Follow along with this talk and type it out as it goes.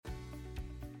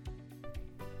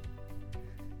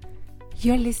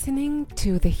You're listening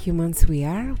to The Humans We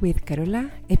Are with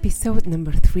Carola, episode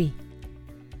number 3.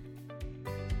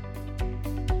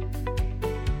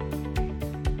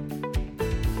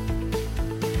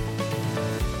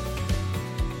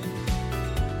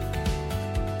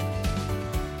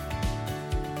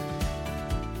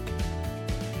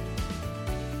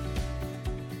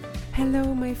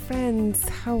 Hello, my friends.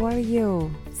 How are you?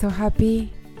 So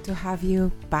happy to have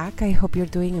you back. I hope you're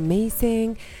doing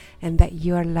amazing and that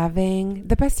you are loving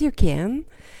the best you can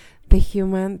the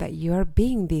human that you are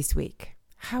being this week.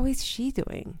 How is she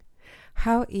doing?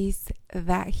 How is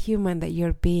that human that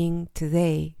you're being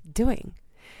today doing?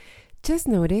 Just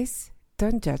notice,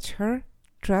 don't judge her,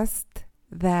 trust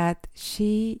that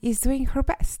she is doing her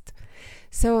best.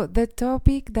 So the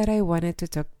topic that I wanted to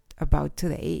talk about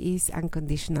today is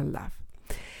unconditional love.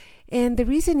 And the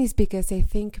reason is because I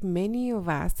think many of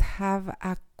us have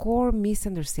a core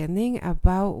misunderstanding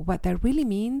about what that really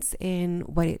means and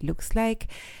what it looks like,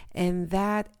 and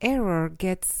that error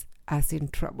gets us in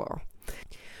trouble.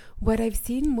 What I've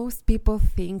seen most people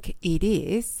think it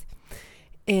is,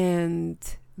 and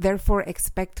therefore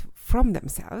expect from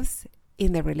themselves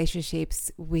in their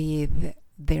relationships with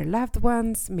their loved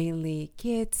ones, mainly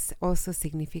kids, also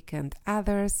significant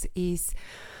others, is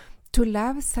to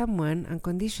love someone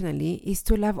unconditionally is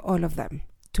to love all of them,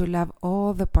 to love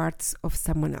all the parts of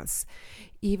someone else,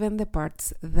 even the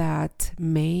parts that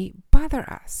may bother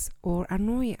us or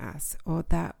annoy us or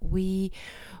that we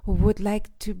would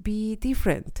like to be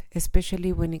different,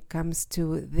 especially when it comes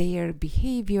to their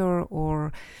behavior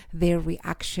or their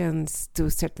reactions to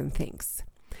certain things.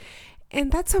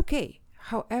 And that's okay.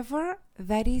 However,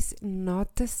 that is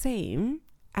not the same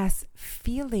as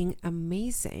feeling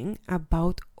amazing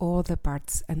about all the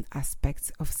parts and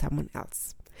aspects of someone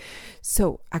else.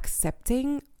 So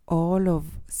accepting all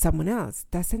of someone else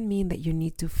doesn't mean that you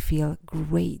need to feel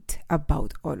great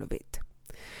about all of it.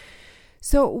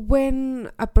 So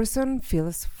when a person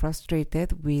feels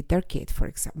frustrated with their kid, for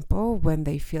example, when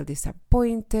they feel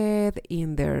disappointed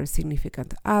in their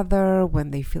significant other,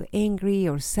 when they feel angry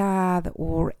or sad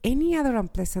or any other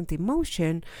unpleasant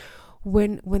emotion,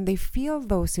 when they feel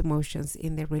those emotions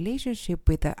in their relationship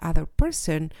with the other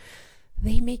person,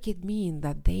 they make it mean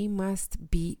that they must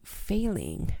be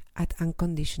failing at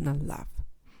unconditional love.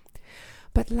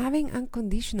 But loving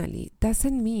unconditionally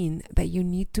doesn't mean that you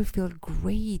need to feel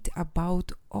great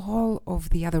about all of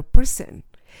the other person.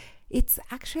 It's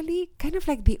actually kind of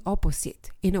like the opposite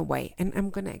in a way, and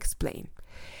I'm going to explain.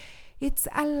 It's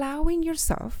allowing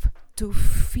yourself to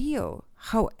feel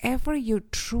however you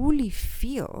truly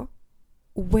feel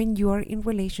when you are in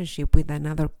relationship with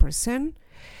another person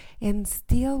and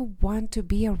still want to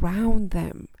be around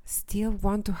them, still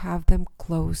want to have them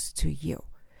close to you.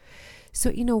 So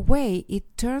in a way,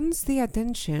 it turns the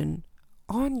attention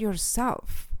on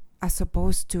yourself as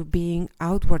opposed to being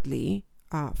outwardly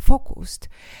focused.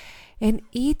 And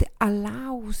it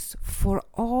allows for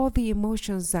all the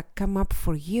emotions that come up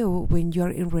for you when you're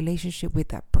in relationship with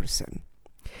that person.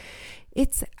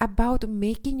 It's about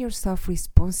making yourself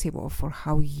responsible for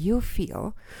how you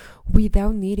feel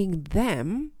without needing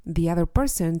them, the other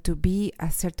person, to be a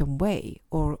certain way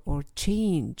or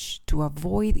change to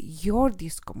avoid your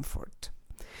discomfort.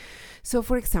 So,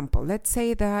 for example, let's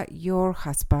say that your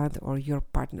husband or your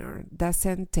partner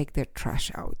doesn't take their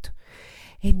trash out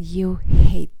and you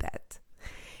hate that.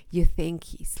 You think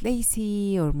he's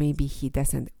lazy, or maybe he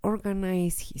doesn't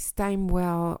organize his time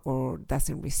well, or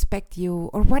doesn't respect you,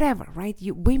 or whatever, right?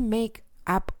 We make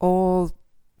up all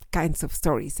kinds of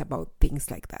stories about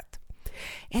things like that.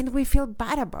 And we feel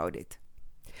bad about it.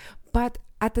 But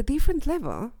at a different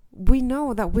level, we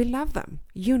know that we love them.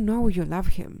 You know you love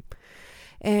him.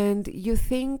 And you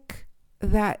think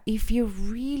that if you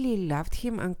really loved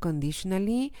him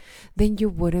unconditionally, then you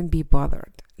wouldn't be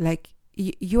bothered. Like,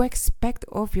 you expect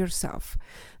of yourself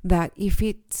that if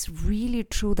it's really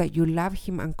true that you love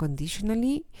him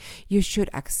unconditionally, you should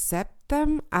accept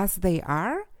them as they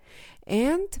are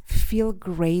and feel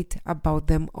great about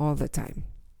them all the time.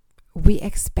 We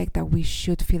expect that we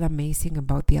should feel amazing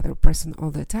about the other person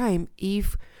all the time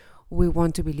if we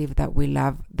want to believe that we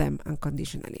love them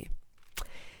unconditionally.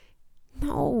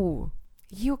 No.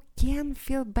 You can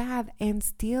feel bad and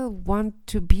still want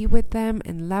to be with them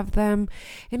and love them.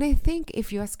 And I think,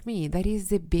 if you ask me, that is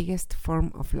the biggest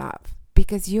form of love,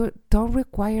 because you don't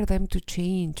require them to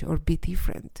change or be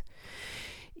different.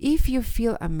 If you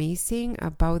feel amazing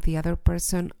about the other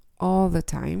person all the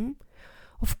time,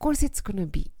 of course it's going to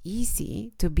be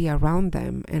easy to be around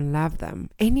them and love them.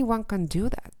 Anyone can do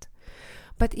that.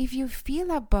 But if you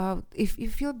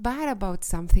feel bad about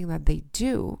something that they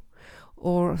do,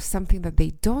 or something that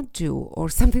they don't do, or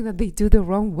something that they do the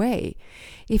wrong way,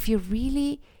 if you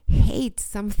really hate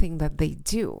something that they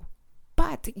do,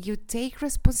 but you take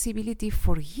responsibility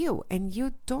for you and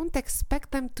you don't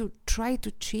expect them to try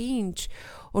to change,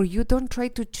 or you don't try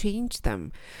to change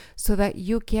them so that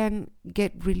you can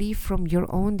get relief from your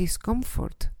own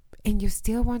discomfort, and you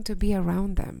still want to be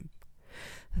around them,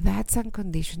 that's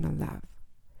unconditional love.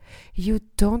 You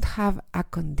don't have a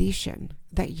condition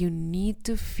that you need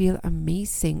to feel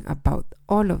amazing about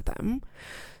all of them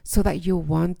so that you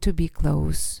want to be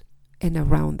close and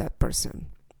around that person.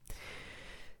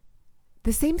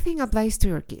 The same thing applies to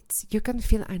your kids. You can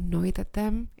feel annoyed at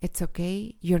them. It's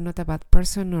okay. You're not a bad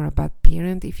person or a bad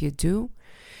parent if you do.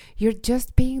 You're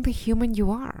just being the human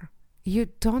you are. You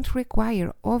don't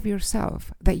require of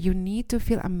yourself that you need to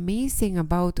feel amazing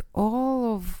about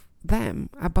all of them,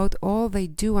 about all they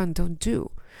do and don't do,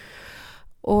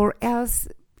 or else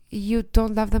you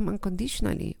don't love them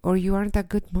unconditionally, or you aren't a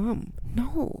good mom.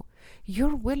 No,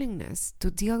 your willingness to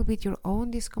deal with your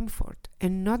own discomfort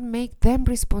and not make them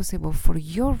responsible for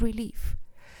your relief,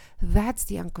 that's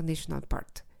the unconditional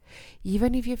part.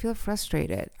 Even if you feel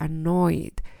frustrated,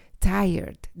 annoyed,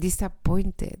 tired,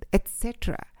 disappointed,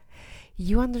 etc.,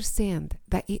 you understand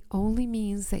that it only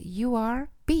means that you are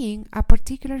being a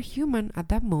particular human at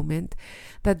that moment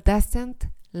that doesn't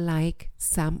like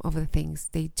some of the things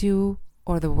they do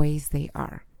or the ways they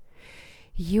are.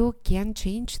 You can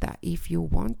change that if you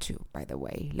want to, by the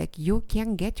way. Like, you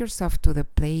can get yourself to the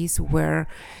place where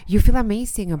you feel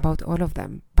amazing about all of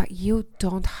them, but you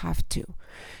don't have to.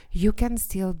 You can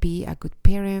still be a good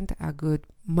parent, a good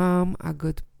mom, a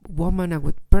good woman, a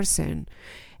good person,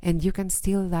 and you can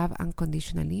still love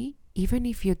unconditionally, even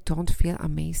if you don't feel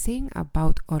amazing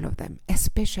about all of them,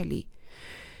 especially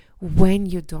when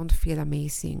you don't feel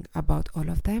amazing about all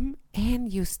of them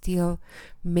and you still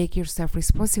make yourself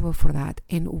responsible for that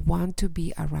and want to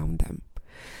be around them.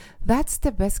 That's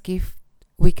the best gift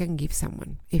we can give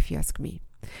someone, if you ask me.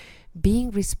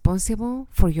 Being responsible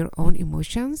for your own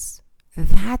emotions,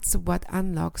 that's what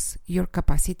unlocks your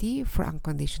capacity for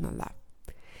unconditional love.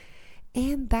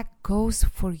 And that goes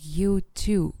for you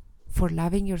too, for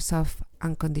loving yourself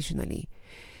unconditionally.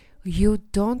 You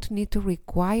don't need to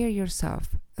require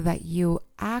yourself that you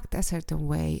act a certain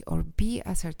way or be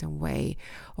a certain way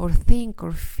or think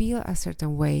or feel a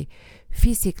certain way,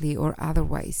 physically or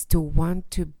otherwise, to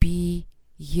want to be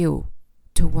you,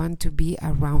 to want to be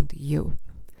around you.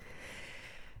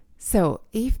 So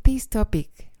if this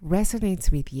topic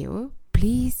resonates with you,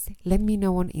 please let me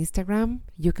know on Instagram.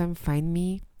 You can find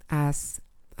me as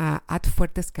at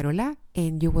Fuertescarola,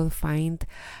 and you will find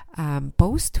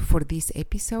post for this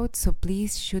episode. So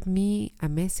please shoot me a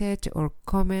message or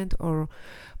comment or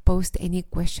post any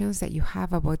questions that you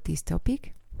have about this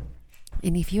topic.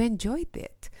 And if you enjoyed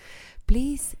it,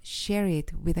 please share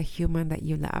it with a human that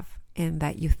you love and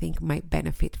that you think might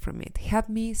benefit from it. Help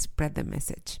me spread the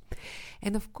message.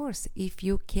 And of course, if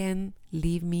you can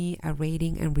leave me a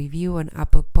rating and review on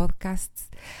Apple Podcasts,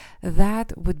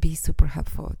 that would be super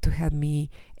helpful to help me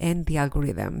and the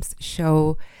algorithms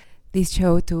show this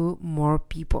show to more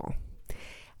people.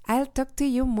 I'll talk to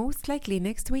you most likely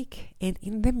next week. And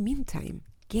in the meantime,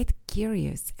 get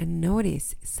curious and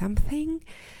notice something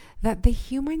that the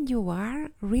human you are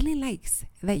really likes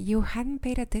that you hadn't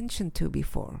paid attention to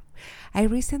before. I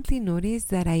recently noticed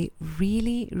that I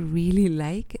really, really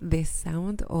like the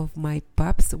sound of my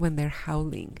pups when they're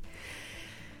howling.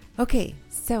 Okay,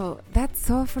 so that's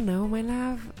all for now, my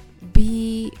love.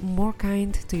 Be more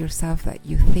kind to yourself that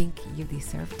you think you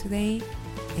deserve today,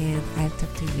 and I'll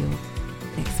talk to you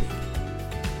next week.